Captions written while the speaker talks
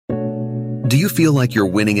Do you feel like you're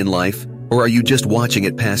winning in life, or are you just watching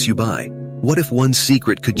it pass you by? What if one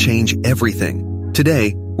secret could change everything?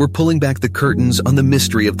 Today, we're pulling back the curtains on the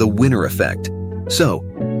mystery of the winner effect. So,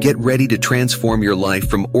 get ready to transform your life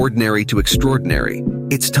from ordinary to extraordinary.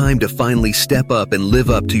 It's time to finally step up and live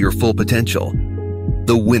up to your full potential.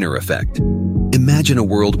 The winner effect. Imagine a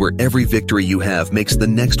world where every victory you have makes the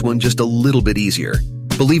next one just a little bit easier.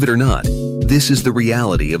 Believe it or not, this is the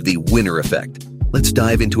reality of the winner effect. Let's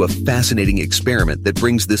dive into a fascinating experiment that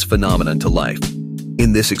brings this phenomenon to life.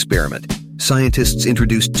 In this experiment, scientists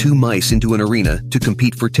introduced 2 mice into an arena to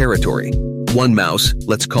compete for territory. One mouse,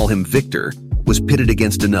 let's call him Victor, was pitted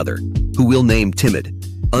against another, who we'll name Timid.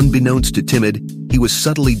 Unbeknownst to Timid, he was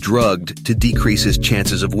subtly drugged to decrease his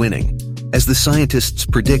chances of winning. As the scientists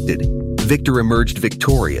predicted, Victor emerged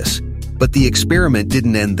victorious. But the experiment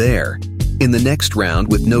didn't end there. In the next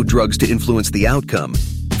round, with no drugs to influence the outcome,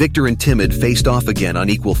 Victor and Timid faced off again on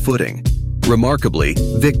equal footing. Remarkably,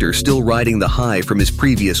 Victor, still riding the high from his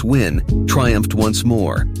previous win, triumphed once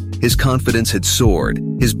more. His confidence had soared,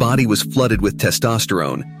 his body was flooded with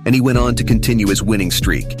testosterone, and he went on to continue his winning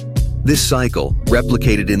streak. This cycle,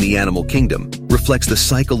 replicated in the animal kingdom, reflects the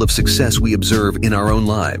cycle of success we observe in our own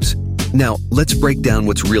lives. Now, let's break down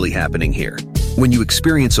what's really happening here. When you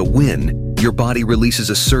experience a win, your body releases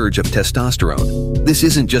a surge of testosterone. This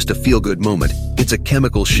isn't just a feel-good moment, it's a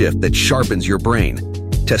chemical shift that sharpens your brain.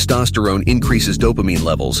 Testosterone increases dopamine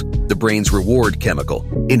levels, the brain's reward chemical,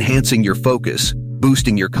 enhancing your focus,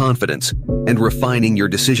 boosting your confidence, and refining your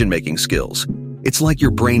decision-making skills. It's like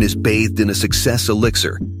your brain is bathed in a success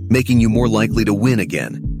elixir, making you more likely to win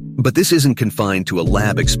again. But this isn't confined to a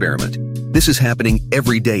lab experiment. This is happening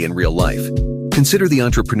every day in real life. Consider the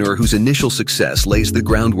entrepreneur whose initial success lays the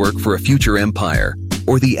groundwork for a future empire,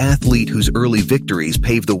 or the athlete whose early victories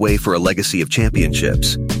pave the way for a legacy of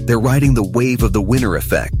championships. They're riding the wave of the winner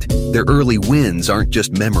effect. Their early wins aren't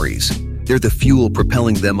just memories. They're the fuel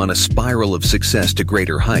propelling them on a spiral of success to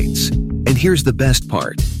greater heights. And here's the best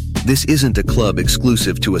part. This isn't a club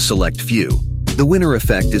exclusive to a select few. The winner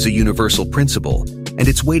effect is a universal principle, and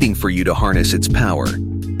it's waiting for you to harness its power.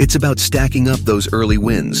 It's about stacking up those early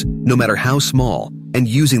wins, no matter how small, and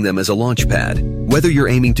using them as a launch pad. Whether you're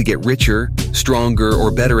aiming to get richer, stronger, or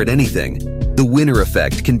better at anything, the winner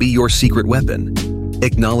effect can be your secret weapon.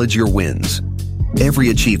 Acknowledge your wins. Every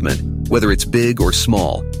achievement, whether it's big or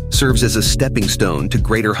small, serves as a stepping stone to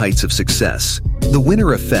greater heights of success. The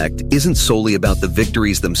winner effect isn't solely about the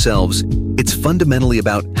victories themselves, it's fundamentally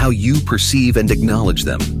about how you perceive and acknowledge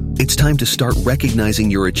them. It's time to start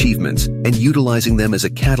recognizing your achievements and utilizing them as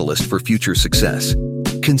a catalyst for future success.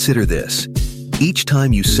 Consider this. Each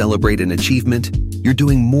time you celebrate an achievement, you're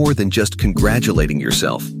doing more than just congratulating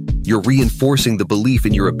yourself. You're reinforcing the belief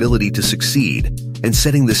in your ability to succeed and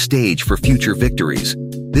setting the stage for future victories.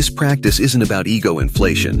 This practice isn't about ego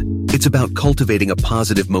inflation. It's about cultivating a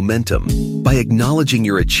positive momentum. By acknowledging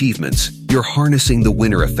your achievements, you're harnessing the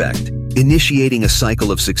winner effect, initiating a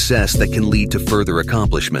cycle of success that can lead to further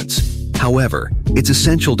accomplishments. However, it's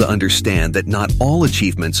essential to understand that not all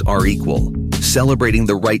achievements are equal. Celebrating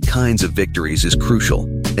the right kinds of victories is crucial.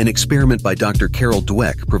 An experiment by Dr. Carol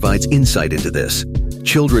Dweck provides insight into this.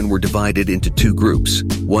 Children were divided into 2 groups.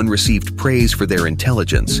 One received praise for their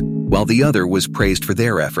intelligence, while the other was praised for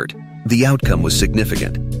their effort. The outcome was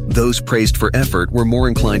significant. Those praised for effort were more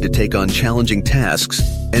inclined to take on challenging tasks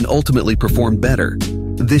and ultimately performed better.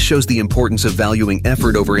 This shows the importance of valuing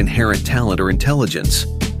effort over inherent talent or intelligence.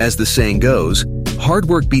 As the saying goes, hard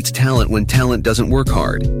work beats talent when talent doesn't work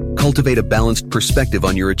hard. Cultivate a balanced perspective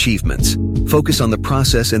on your achievements. Focus on the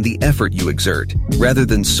process and the effort you exert, rather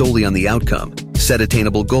than solely on the outcome. Set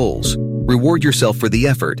attainable goals. Reward yourself for the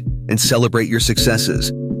effort, and celebrate your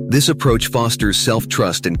successes. This approach fosters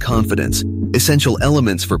self-trust and confidence, essential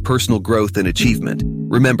elements for personal growth and achievement.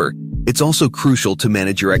 Remember, it's also crucial to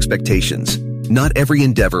manage your expectations. Not every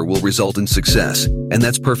endeavor will result in success, and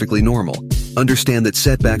that's perfectly normal. Understand that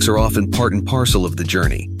setbacks are often part and parcel of the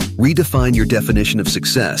journey. Redefine your definition of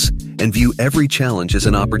success and view every challenge as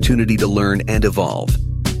an opportunity to learn and evolve.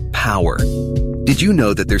 Power. Did you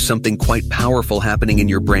know that there's something quite powerful happening in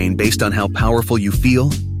your brain based on how powerful you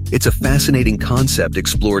feel? It's a fascinating concept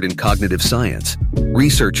explored in cognitive science.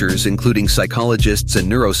 Researchers, including psychologists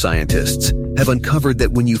and neuroscientists, have uncovered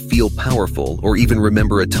that when you feel powerful or even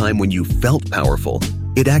remember a time when you felt powerful,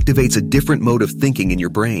 it activates a different mode of thinking in your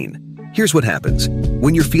brain. Here's what happens.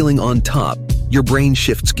 When you're feeling on top, your brain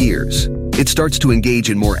shifts gears. It starts to engage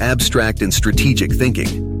in more abstract and strategic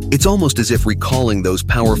thinking. It's almost as if recalling those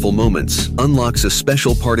powerful moments unlocks a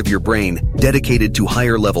special part of your brain dedicated to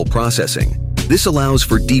higher-level processing. This allows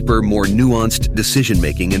for deeper, more nuanced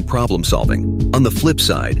decision-making and problem-solving. On the flip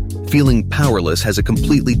side, feeling powerless has a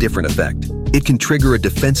completely different effect. It can trigger a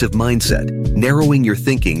defensive mindset, narrowing your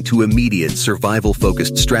thinking to immediate,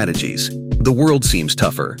 survival-focused strategies. The world seems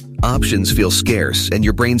tougher, options feel scarce, and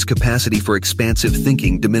your brain's capacity for expansive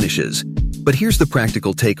thinking diminishes. But here's the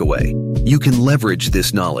practical takeaway. You can leverage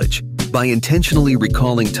this knowledge. By intentionally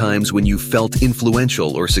recalling times when you felt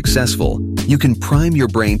influential or successful, you can prime your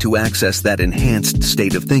brain to access that enhanced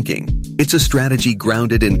state of thinking. It's a strategy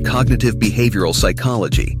grounded in cognitive behavioral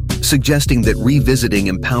psychology, suggesting that revisiting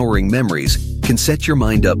empowering memories can set your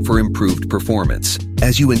mind up for improved performance.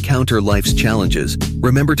 As you encounter life's challenges,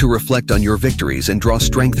 remember to reflect on your victories and draw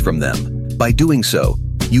strength from them. By doing so,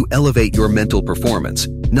 you elevate your mental performance,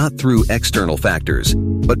 not through external factors,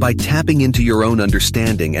 but by tapping into your own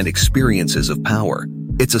understanding and experiences of power.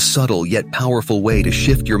 It's a subtle yet powerful way to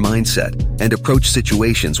shift your mindset and approach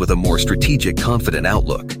situations with a more strategic, confident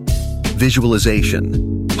outlook.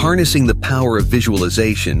 Visualization. Harnessing the power of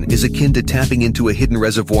visualization is akin to tapping into a hidden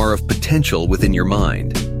reservoir of potential within your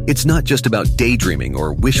mind. It's not just about daydreaming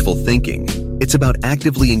or wishful thinking. It's about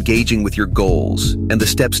actively engaging with your goals and the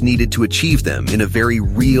steps needed to achieve them in a very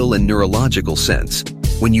real and neurological sense.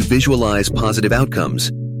 When you visualize positive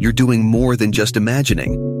outcomes, you're doing more than just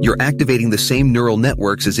imagining. You're activating the same neural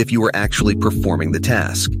networks as if you were actually performing the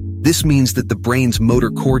task. This means that the brain's motor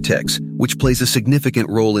cortex, which plays a significant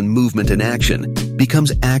role in movement and action,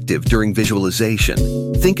 becomes active during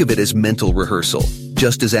visualization. Think of it as mental rehearsal.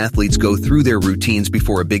 Just as athletes go through their routines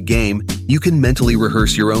before a big game, you can mentally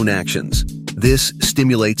rehearse your own actions. This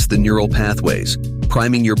stimulates the neural pathways,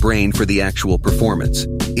 priming your brain for the actual performance.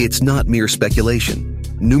 It's not mere speculation.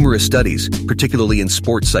 Numerous studies, particularly in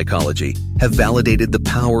sports psychology, have validated the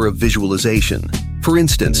power of visualization. For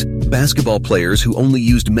instance, basketball players who only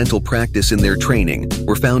used mental practice in their training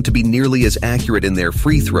were found to be nearly as accurate in their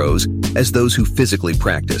free throws as those who physically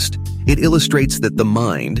practiced. It illustrates that the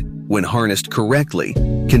mind, when harnessed correctly,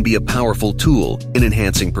 can be a powerful tool in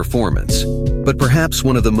enhancing performance. But perhaps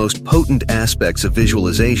one of the most potent aspects of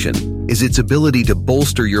visualization is its ability to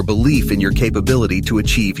bolster your belief in your capability to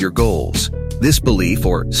achieve your goals. This belief,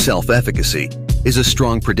 or self-efficacy, is a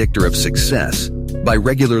strong predictor of success. By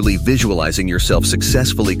regularly visualizing yourself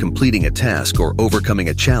successfully completing a task or overcoming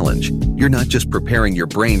a challenge, you're not just preparing your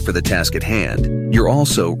brain for the task at hand, you're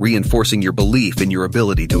also reinforcing your belief in your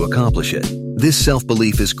ability to accomplish it. This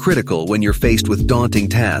self-belief is critical when you're faced with daunting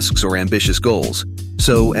tasks or ambitious goals.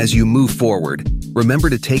 So, as you move forward,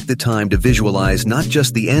 remember to take the time to visualize not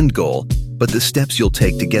just the end goal, but the steps you'll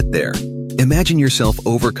take to get there. Imagine yourself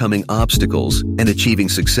overcoming obstacles and achieving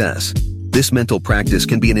success. This mental practice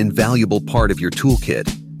can be an invaluable part of your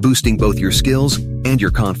toolkit, boosting both your skills and your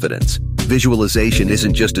confidence. Visualization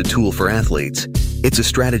isn't just a tool for athletes. It's a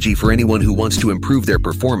strategy for anyone who wants to improve their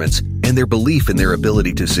performance and their belief in their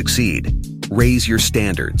ability to succeed. Raise your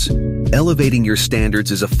standards. Elevating your standards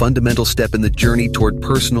is a fundamental step in the journey toward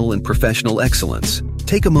personal and professional excellence.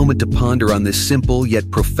 Take a moment to ponder on this simple yet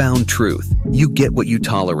profound truth. You get what you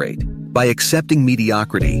tolerate. By accepting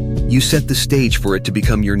mediocrity, you set the stage for it to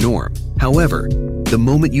become your norm. However, the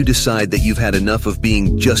moment you decide that you've had enough of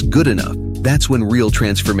being just good enough, that's when real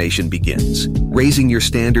transformation begins. Raising your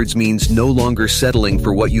standards means no longer settling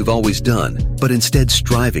for what you've always done, but instead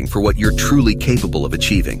striving for what you're truly capable of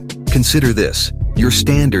achieving. Consider this. Your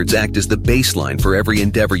standards act as the baseline for every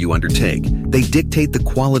endeavor you undertake. They dictate the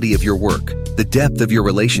quality of your work, the depth of your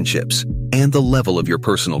relationships, and the level of your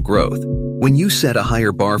personal growth. When you set a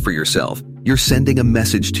higher bar for yourself, you're sending a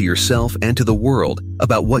message to yourself and to the world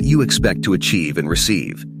about what you expect to achieve and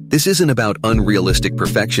receive. This isn't about unrealistic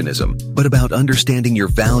perfectionism, but about understanding your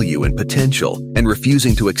value and potential and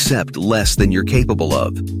refusing to accept less than you're capable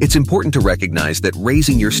of. It's important to recognize that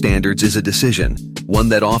raising your standards is a decision, one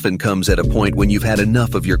that often comes at a point when you've had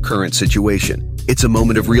enough of your current situation. It's a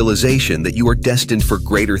moment of realization that you are destined for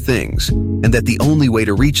greater things, and that the only way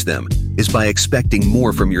to reach them is by expecting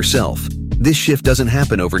more from yourself. This shift doesn't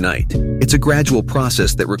happen overnight. It's a gradual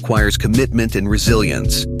process that requires commitment and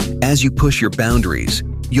resilience. As you push your boundaries,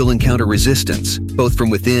 you'll encounter resistance, both from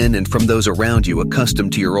within and from those around you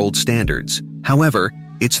accustomed to your old standards. However,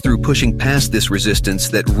 it's through pushing past this resistance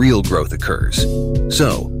that real growth occurs.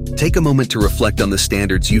 So, take a moment to reflect on the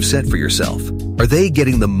standards you've set for yourself. Are they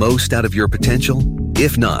getting the most out of your potential?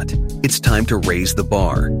 If not, it's time to raise the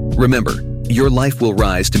bar. Remember, your life will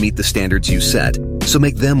rise to meet the standards you set, so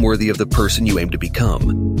make them worthy of the person you aim to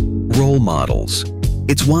become. Role models.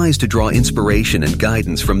 It's wise to draw inspiration and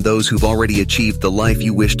guidance from those who've already achieved the life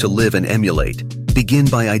you wish to live and emulate. Begin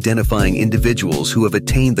by identifying individuals who have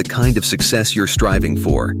attained the kind of success you're striving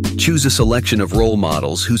for. Choose a selection of role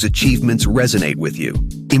models whose achievements resonate with you.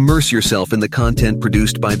 Immerse yourself in the content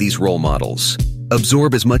produced by these role models.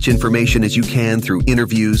 Absorb as much information as you can through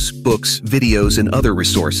interviews, books, videos, and other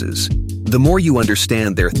resources. The more you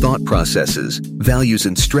understand their thought processes, values,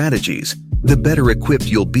 and strategies, the better equipped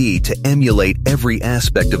you'll be to emulate every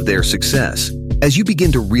aspect of their success. As you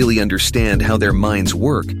begin to really understand how their minds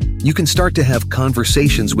work, you can start to have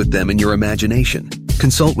conversations with them in your imagination.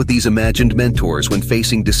 Consult with these imagined mentors when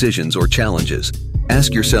facing decisions or challenges.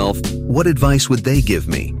 Ask yourself, what advice would they give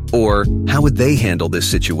me? Or how would they handle this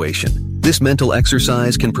situation? This mental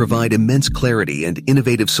exercise can provide immense clarity and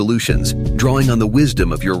innovative solutions, drawing on the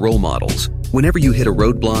wisdom of your role models. Whenever you hit a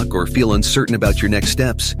roadblock or feel uncertain about your next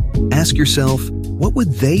steps, ask yourself, what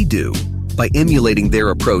would they do? By emulating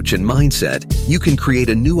their approach and mindset, you can create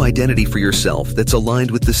a new identity for yourself that's aligned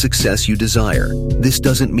with the success you desire. This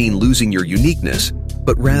doesn't mean losing your uniqueness,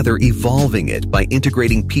 but rather evolving it by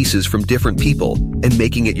integrating pieces from different people and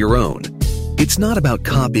making it your own. It's not about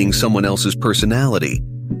copying someone else's personality,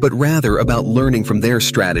 but rather about learning from their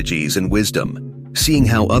strategies and wisdom. Seeing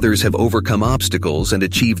how others have overcome obstacles and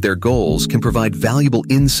achieved their goals can provide valuable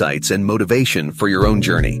insights and motivation for your own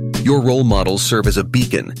journey. Your role models serve as a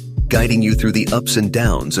beacon, guiding you through the ups and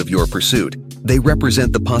downs of your pursuit. They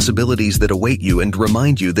represent the possibilities that await you and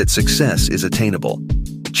remind you that success is attainable.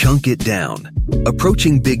 Chunk it down.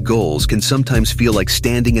 Approaching big goals can sometimes feel like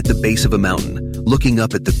standing at the base of a mountain, looking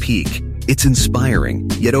up at the peak. It's inspiring,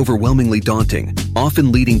 yet overwhelmingly daunting,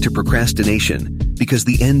 often leading to procrastination because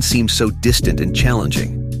the end seems so distant and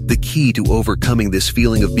challenging. The key to overcoming this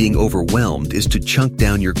feeling of being overwhelmed is to chunk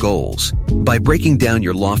down your goals. By breaking down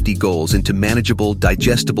your lofty goals into manageable,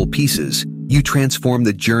 digestible pieces, you transform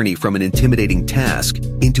the journey from an intimidating task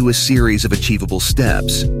into a series of achievable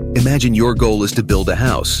steps. Imagine your goal is to build a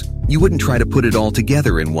house. You wouldn't try to put it all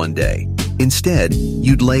together in one day. Instead,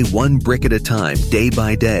 you'd lay one brick at a time, day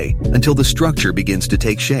by day, until the structure begins to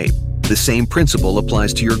take shape. The same principle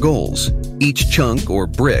applies to your goals. Each chunk or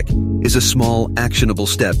brick is a small, actionable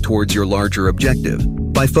step towards your larger objective.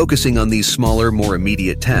 By focusing on these smaller, more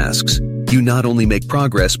immediate tasks, you not only make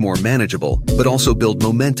progress more manageable, but also build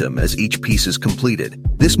momentum as each piece is completed.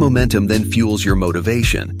 This momentum then fuels your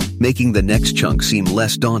motivation, making the next chunk seem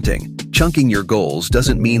less daunting. Chunking your goals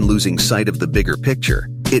doesn't mean losing sight of the bigger picture.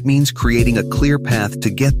 It means creating a clear path to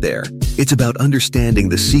get there. It's about understanding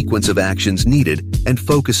the sequence of actions needed and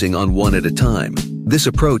focusing on one at a time. This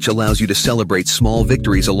approach allows you to celebrate small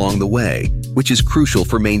victories along the way, which is crucial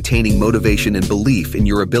for maintaining motivation and belief in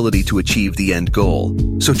your ability to achieve the end goal.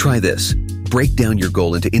 So try this. Break down your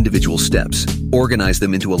goal into individual steps, organize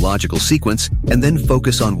them into a logical sequence, and then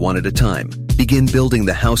focus on one at a time. Begin building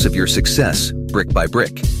the house of your success, brick by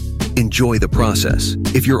brick. Enjoy the process.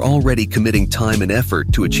 If you're already committing time and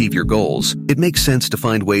effort to achieve your goals, it makes sense to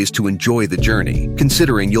find ways to enjoy the journey,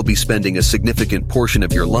 considering you'll be spending a significant portion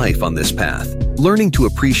of your life on this path. Learning to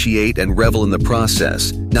appreciate and revel in the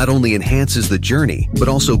process not only enhances the journey, but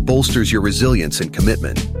also bolsters your resilience and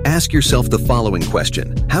commitment. Ask yourself the following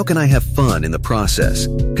question: how can I have fun in the process?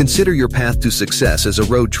 Consider your path to success as a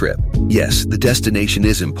road trip. Yes, the destination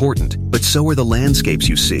is important, but so are the landscapes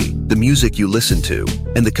you see, the music you listen to,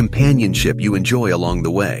 and the companionship you enjoy along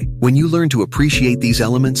the way. When you learn to appreciate these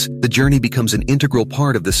elements, the journey becomes an integral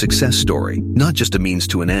part of the success story, not just a means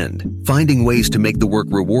to an end. Finding ways to make the work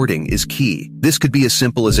rewarding is key. This could be as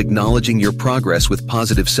simple as acknowledging your progress with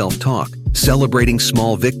positive self-talk, celebrating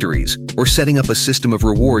small victories, or setting up a system of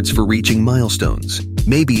rewards for reaching milestones.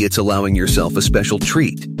 Maybe it's allowing yourself a special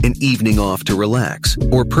treat, an evening off to relax,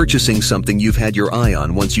 or purchasing something you've had your eye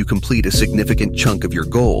on once you complete a significant chunk of your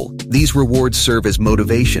goal. These rewards serve as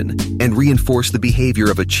motivation and reinforce the behavior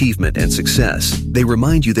of achievement and success. They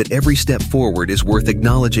remind you that every step forward is worth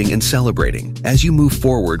acknowledging and celebrating. As you move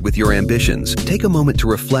forward with your ambitions, take a moment to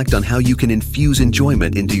reflect on how you can infuse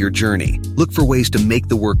enjoyment into your journey. Look for ways to make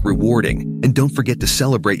the work rewarding, and don't forget to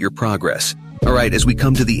celebrate your progress. Alright, as we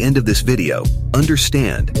come to the end of this video,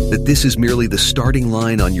 understand that this is merely the starting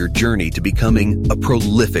line on your journey to becoming a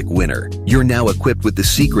prolific winner. You're now equipped with the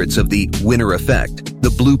secrets of the winner effect,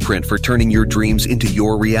 the blueprint for turning your dreams into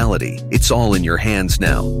your reality. It's all in your hands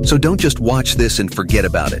now. So don't just watch this and forget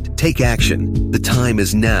about it. Take action. The time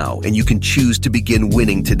is now, and you can choose to begin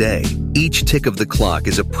winning today. Each tick of the clock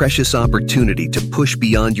is a precious opportunity to push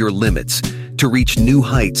beyond your limits, to reach new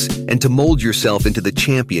heights, and to mold yourself into the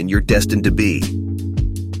champion you're destined to be.